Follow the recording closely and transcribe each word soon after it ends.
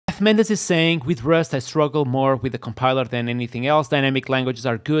Mendes is saying, with Rust, I struggle more with the compiler than anything else. Dynamic languages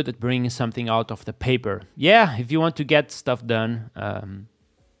are good at bringing something out of the paper. Yeah, if you want to get stuff done,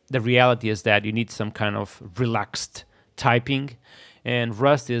 the reality is that you need some kind of relaxed typing. And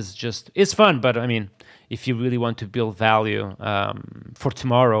Rust is it's fun, but I mean, if you really want to build value for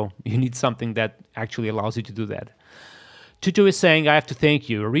tomorrow, you need something that actually allows you to do that. Tutu is saying, I have to thank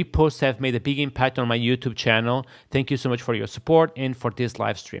you. Reposts have made a big impact on my YouTube channel. Thank you so much for your support and for this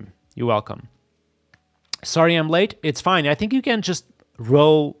live stream. You're welcome. Sorry I'm late. It's fine. I think you can just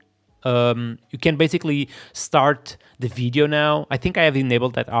roll. You can basically start the video now. I think I have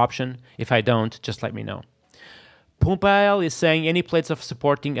enabled that option. If I don't, just let me know. Pumpail is saying, any place of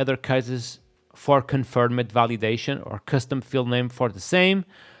supporting other cases for confirmed validation or custom field name for the same?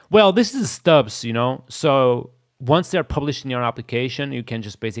 Well, this is stubs, you know, so once they're published in your application, you can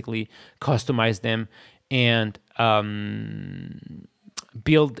just basically customize them and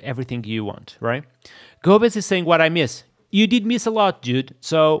build everything you want, right? Gomez is saying, what I miss. You did miss a lot, dude.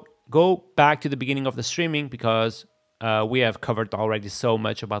 So go back to the beginning of the streaming because we have covered already so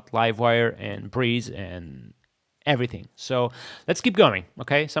much about Livewire and Breeze and everything. So let's keep going,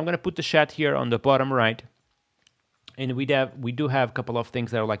 okay? So I'm going to put the chat here on the bottom right. And we do have a couple of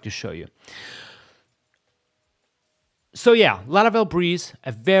things that I would like to show you. So yeah, Laravel Breeze,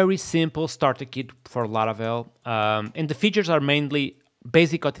 a very simple starter kit for Laravel. And the features are mainly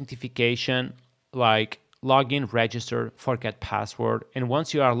basic authentication, like login, register, forget password. And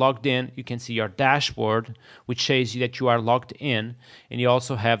once you are logged in, you can see your dashboard, which shows you that you are logged in. And you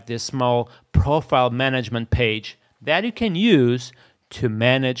also have this small profile management page that you can use to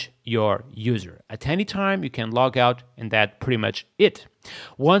manage your user. At any time, you can log out, and that's pretty much it.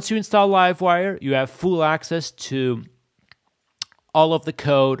 Once you install Livewire, you have full access to all of the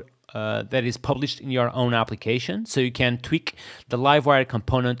code that is published in your own application. So you can tweak the Livewire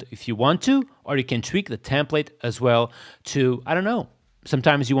component if you want to, or you can tweak the template as well to, I don't know,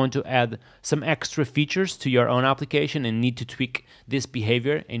 sometimes you want to add some extra features to your own application and need to tweak this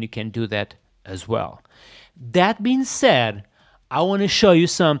behavior, and you can do that as well. That being said, I want to show you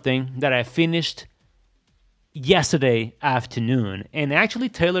something that I finished yesterday afternoon, and actually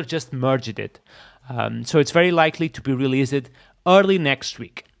Taylor just merged it. So it's very likely to be released early next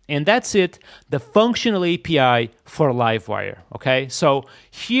week. And that's it, the functional API for Livewire, okay? So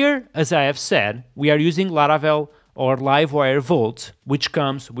here, as I have said, we are using Laravel or Livewire Vault, which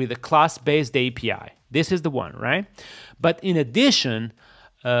comes with a class-based API. This is the one, right? But in addition,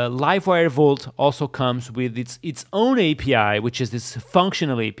 Livewire Vault also comes with its own API, which is this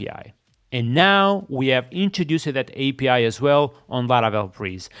functional API. And now we have introduced that API as well on Laravel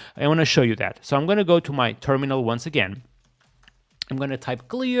Breeze. I want to show you that. So I'm going to go to my terminal once again. I'm going to type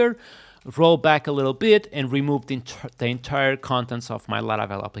clear, roll back a little bit, and remove the entire contents of my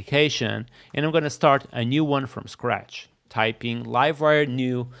Laravel application. And I'm going to start a new one from scratch, typing Livewire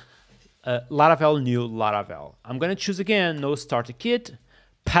new, Laravel new Laravel. I'm going to choose again, no starter kit,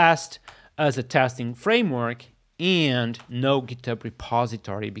 passed as a testing framework, and no GitHub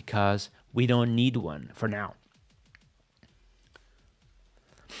repository because we don't need one for now.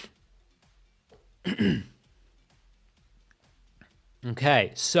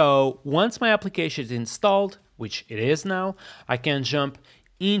 Okay, so once my application is installed, which it is now, I can jump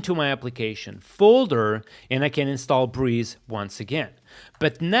into my application folder and I can install Breeze once again.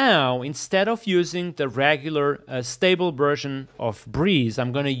 But now, instead of using the regular stable version of Breeze,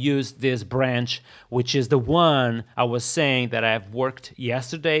 I'm going to use this branch, which is the one I was saying that I have worked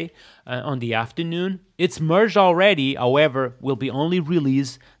yesterday on the afternoon. It's merged already, however, will be only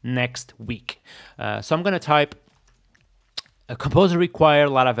released next week. So I'm going to type a composer require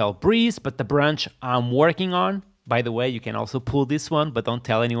Laravel Breeze, but the branch I'm working on, by the way, you can also pull this one, but don't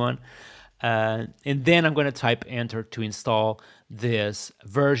tell anyone. And then I'm going to type enter to install this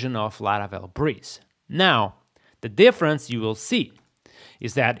version of Laravel Breeze. Now, the difference you will see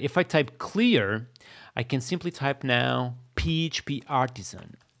is that if I type clear, I can simply type now PHP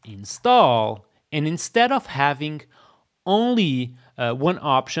Artisan install, and instead of having only one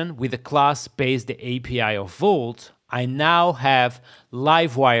option with a class-based API of Vault, I now have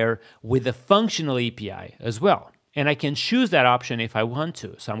Livewire with a functional API as well. And I can choose that option if I want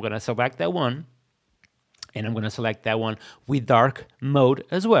to. So I'm going to select that one. And I'm going to select that one with dark mode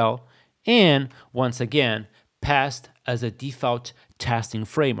as well. And once again, passed as a default testing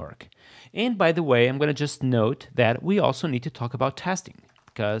framework. And by the way, I'm going to just note that we also need to talk about testing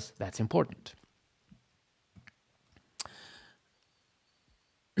because that's important.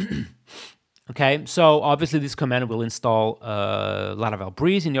 Okay, so obviously this command will install Laravel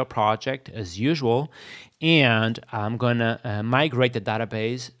Breeze in your project as usual, and I'm gonna migrate the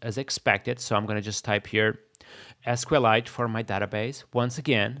database as expected. So I'm gonna just type here SQLite for my database. Once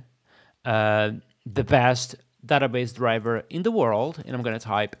again, the best database driver in the world, and I'm gonna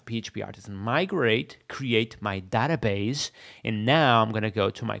type PHP artisan migrate, create my database, and now I'm gonna go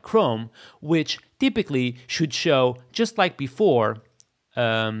to my Chrome, which typically should show, just like before,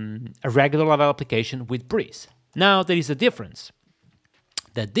 a regular Laravel application with Breeze. Now there is a difference.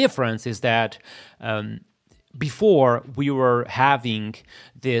 The difference is that before we were having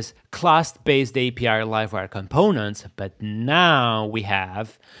this class-based API Livewire components, but now we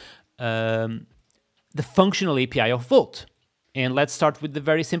have the functional API of Volt. And let's start with the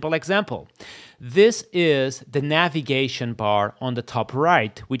very simple example. This is the navigation bar on the top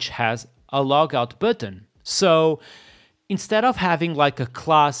right, which has a logout button. So instead of having like a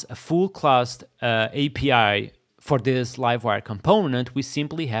full class API for this Livewire component, we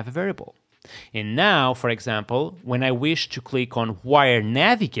simply have a variable. And now, for example, when I wish to click on wire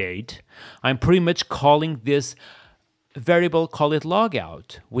navigate, I'm pretty much calling this variable, call it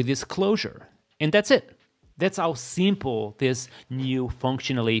logout, with this closure. And that's it. That's how simple this new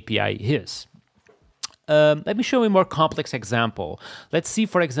functional API is. Let me show you a more complex example. Let's see,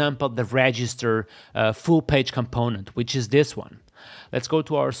 for example, the register full page component, which is this one. Let's go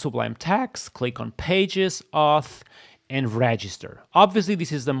to our Sublime text, click on pages, auth, and register. Obviously,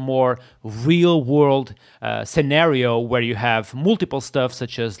 this is a more real-world scenario where you have multiple stuff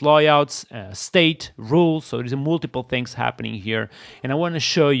such as loyouts, state, rules. So there's multiple things happening here. And I want to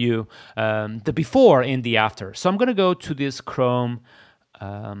show you the before and the after. So I'm going to go to this Chrome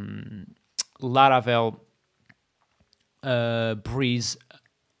Laravel Breeze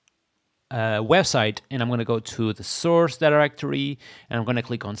website, and I'm going to go to the source directory, and I'm going to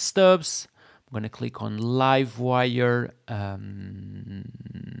click on stubs. I'm going to click on Livewire,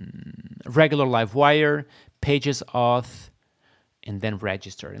 regular Livewire, pages auth, and then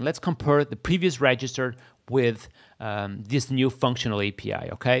register. And let's compare the previous register with this new functional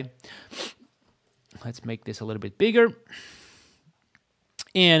API, okay? Let's make this a little bit bigger.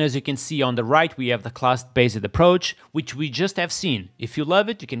 And as you can see on the right, we have the class-based approach, which we just have seen. If you love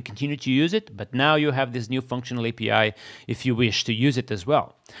it, you can continue to use it, but now you have this new functional API if you wish to use it as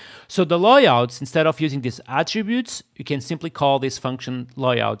well. So the loyouts, instead of using these attributes, you can simply call this function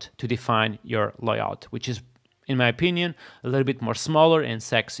loyout to define your loyout, which is, in my opinion, a little bit more smaller and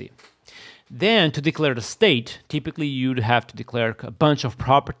sexy. Then to declare the state, typically you'd have to declare a bunch of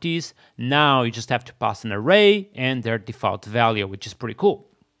properties. Now you just have to pass an array and their default value, which is pretty cool.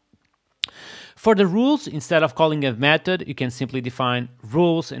 For the rules, instead of calling a method, you can simply define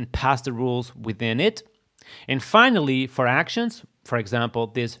rules and pass the rules within it. And finally, for actions, for example,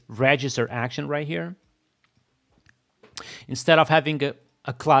 this register action right here, instead of having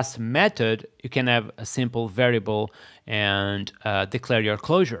a class method, you can have a simple variable and declare your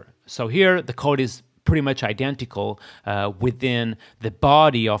closure. So here the code is pretty much identical within the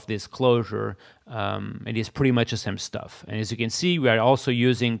body of this closure. It is pretty much the same stuff. And as you can see, we are also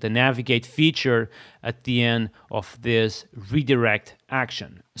using the navigate feature at the end of this redirect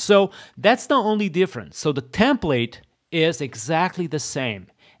action. So that's the only difference. So the template is exactly the same.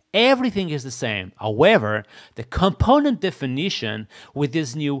 Everything is the same. However, the component definition with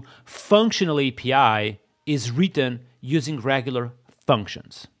this new functional API is written using regular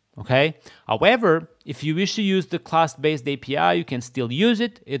functions. Okay. However, if you wish to use the class-based API, you can still use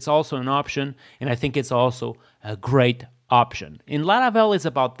it. It's also an option, and I think it's also a great option. In Laravel, it's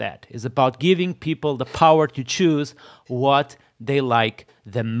about that. It's about giving people the power to choose what they like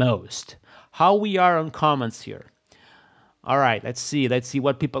the most. How we are on comments here. All right, let's see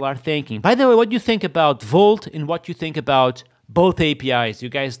what people are thinking. By the way, what do you think about Volt and what you think about both APIs? You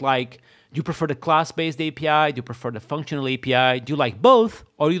guys like? Do you prefer the class-based API? Do you prefer the functional API? Do you like both,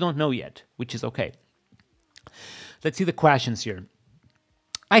 or you don't know yet, which is okay. Let's see the questions here.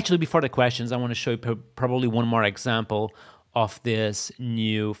 Actually, before the questions, I want to show you probably one more example of this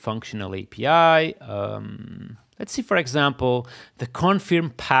new functional API. Let's see, for example, the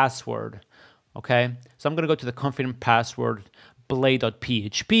confirm password. Okay, so I'm going to go to the confirm password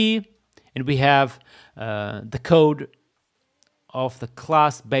blade.php, and we have the code of the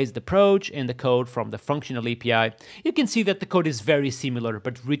class-based approach and the code from the functional API. You can see that the code is very similar,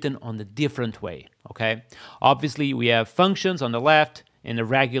 but written on a different way, okay? Obviously, we have functions on the left and a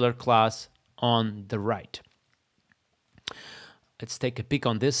regular class on the right. Let's take a peek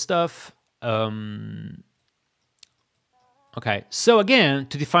on this stuff. Okay, so again,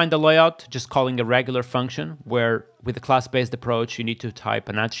 to define the layout, just calling a regular function, where with the class-based approach, you need to type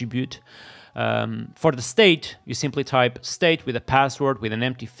an attribute. For the state, you simply type state with a password with an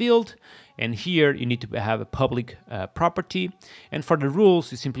empty field. And here you need to have a public property. And for the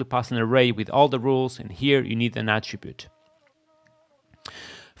rules, you simply pass an array with all the rules. And here you need an attribute.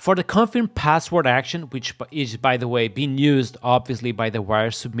 For the confirm password action, which is, by the way, being used obviously by the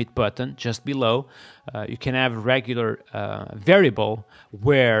wire submit button just below, you can have a regular variable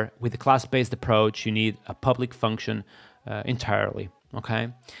where with the class-based approach, you need a public function entirely, okay?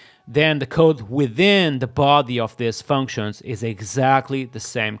 Then the code within the body of these functions is exactly the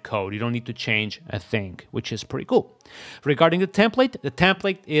same code. You don't need to change a thing, which is pretty cool. Regarding the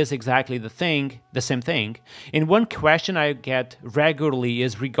template is exactly the same thing. And one question I get regularly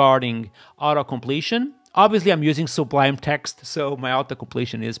is regarding auto-completion. Obviously, I'm using Sublime Text, so my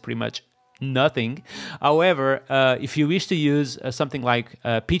auto-completion is pretty much nothing. However, if you wish to use something like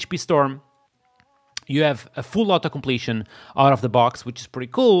PHP Storm, you have a full auto-completion out of the box, which is pretty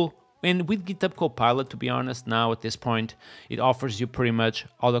cool. And with GitHub Copilot, to be honest, now at this point, it offers you pretty much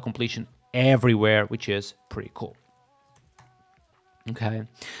auto-completion everywhere, which is pretty cool. Okay,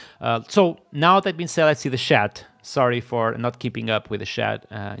 so now that being said, let's see the chat. Sorry for not keeping up with the chat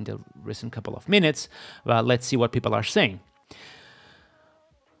in the recent couple of minutes, but let's see what people are saying.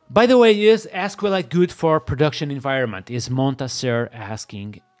 By the way, is SQLite good for production environment? Is Montasser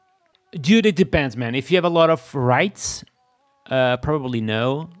asking. Dude, it depends, man. If you have a lot of writes, probably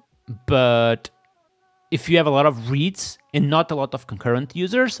no. But if you have a lot of reads and not a lot of concurrent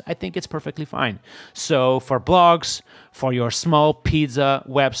users, I think it's perfectly fine. So for blogs, for your small pizza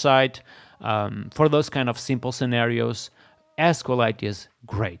website, for those kind of simple scenarios, SQLite is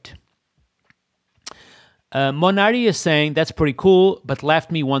great. Monari is saying that's pretty cool, but left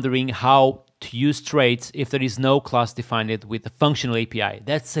me wondering how to use traits if there is no class defined with the functional API.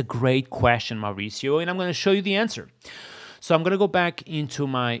 That's a great question, Mauricio, and I'm going to show you the answer. So I'm going to go back into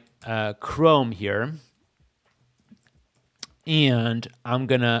my Chrome here, and I'm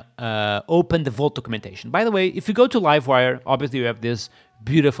going to open the Vault documentation. By the way, if you go to Livewire, obviously you have this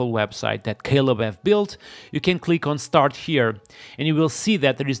beautiful website that Caleb have built. You can click on Start here, and you will see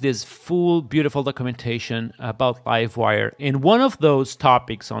that there is this full, beautiful documentation about Livewire. And one of those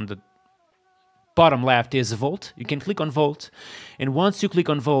topics on the bottom left is Vault. You can click on Vault, and once you click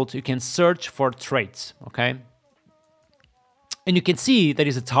on Vault, you can search for traits, okay? And you can see there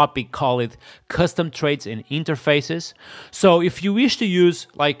is a topic called custom traits and interfaces. So if you wish to use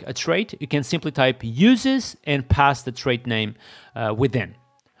like a trait, you can simply type uses and pass the trait name within.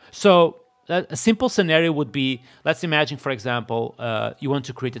 So a simple scenario would be, let's imagine, for example, you want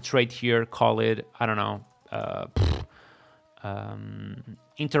to create a trait here, call it, I don't know,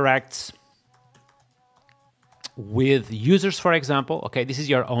 interacts with users, for example. Okay, this is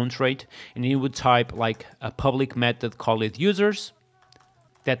your own trait, and you would type like a public method, call it users,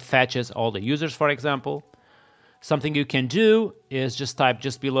 that fetches all the users, for example. Something you can do is just type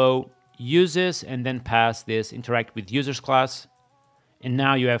just below uses and then pass this interact with users class, and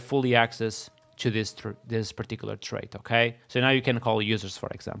now you have fully access to this particular trait. Okay, so now you can call users, for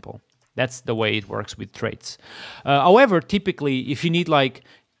example. That's the way it works with traits. However, typically, if you need like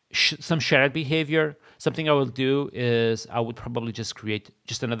some shared behavior, something I will do is I would probably just create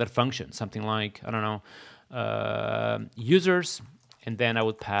just another function, something like, I don't know, users, and then I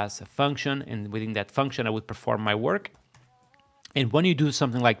would pass a function, and within that function, I would perform my work. And when you do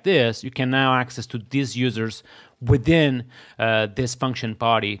something like this, you can now access to these users within this function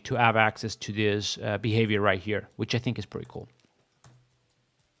body to have access to this behavior right here, which I think is pretty cool.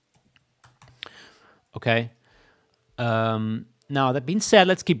 Okay. Now, that being said,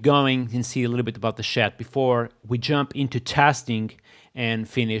 let's keep going and see a little bit about the chat before we jump into testing and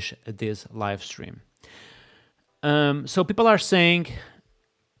finish this live stream. So people are saying,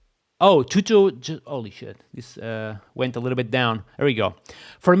 oh, Tutu, holy shit, this went a little bit down. There we go.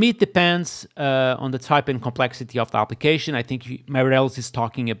 For me, it depends on the type and complexity of the application. I think Marels is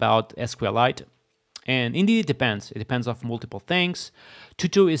talking about SQLite. And indeed, it depends. It depends on multiple things.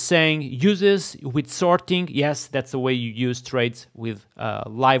 Tutu is saying uses with sorting. Yes, that's the way you use traits with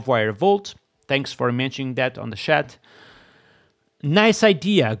Livewire Vault. Thanks for mentioning that on the chat. Nice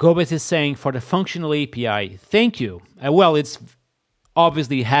idea. Gomez is saying for the functional API. Thank you. Well, it's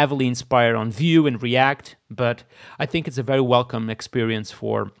obviously heavily inspired on Vue and React, but I think it's a very welcome experience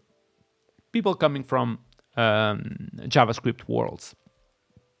for people coming from JavaScript worlds.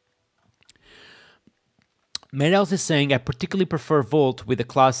 Merels is saying, I particularly prefer Vault with the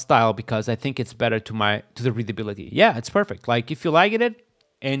class style because I think it's better to the readability. Yeah, it's perfect. Like if you like it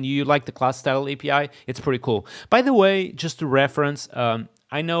and you like the class style API, it's pretty cool. By the way, just to reference,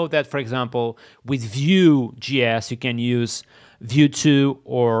 I know that, for example, with Vue.js, you can use Vue 2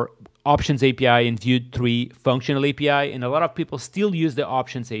 or Options API and Vue 3 functional API, and a lot of people still use the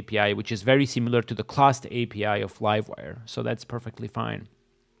Options API, which is very similar to the Classed API of Livewire. So that's perfectly fine.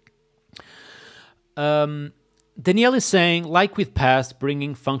 Danielle is saying, like with past,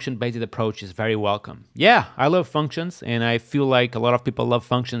 bringing function-based approach is very welcome. Yeah, I love functions, and I feel like a lot of people love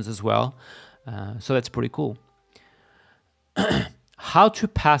functions as well. So that's pretty cool. How to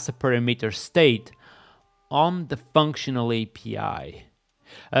pass a parameter state on the functional API.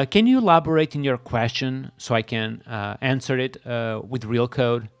 Can you elaborate in your question so I can answer it with real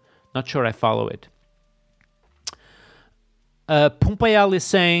code? Not sure I follow it. Pumpayal is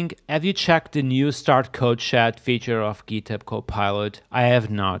saying, have you checked the new Start Code Chat feature of GitHub Copilot? I have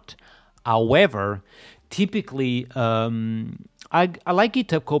not. However, typically, I like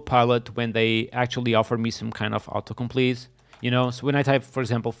GitHub Copilot when they actually offer me some kind of autocomplete. You know, so when I type, for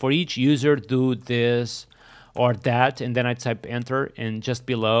example, for each user, do this or that, and then I type enter, and just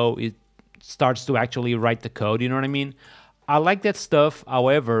below, it starts to actually write the code, you know what I mean? I like that stuff.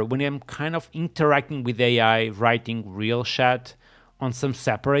 However, when I'm kind of interacting with AI, writing real chat on some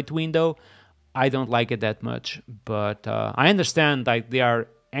separate window, I don't like it that much. But I understand like they are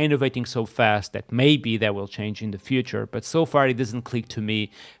innovating so fast that maybe that will change in the future. But so far, it doesn't click to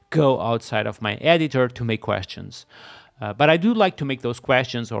me. Go outside of my editor to make questions. But I do like to make those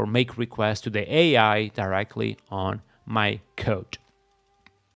questions or make requests to the AI directly on my code.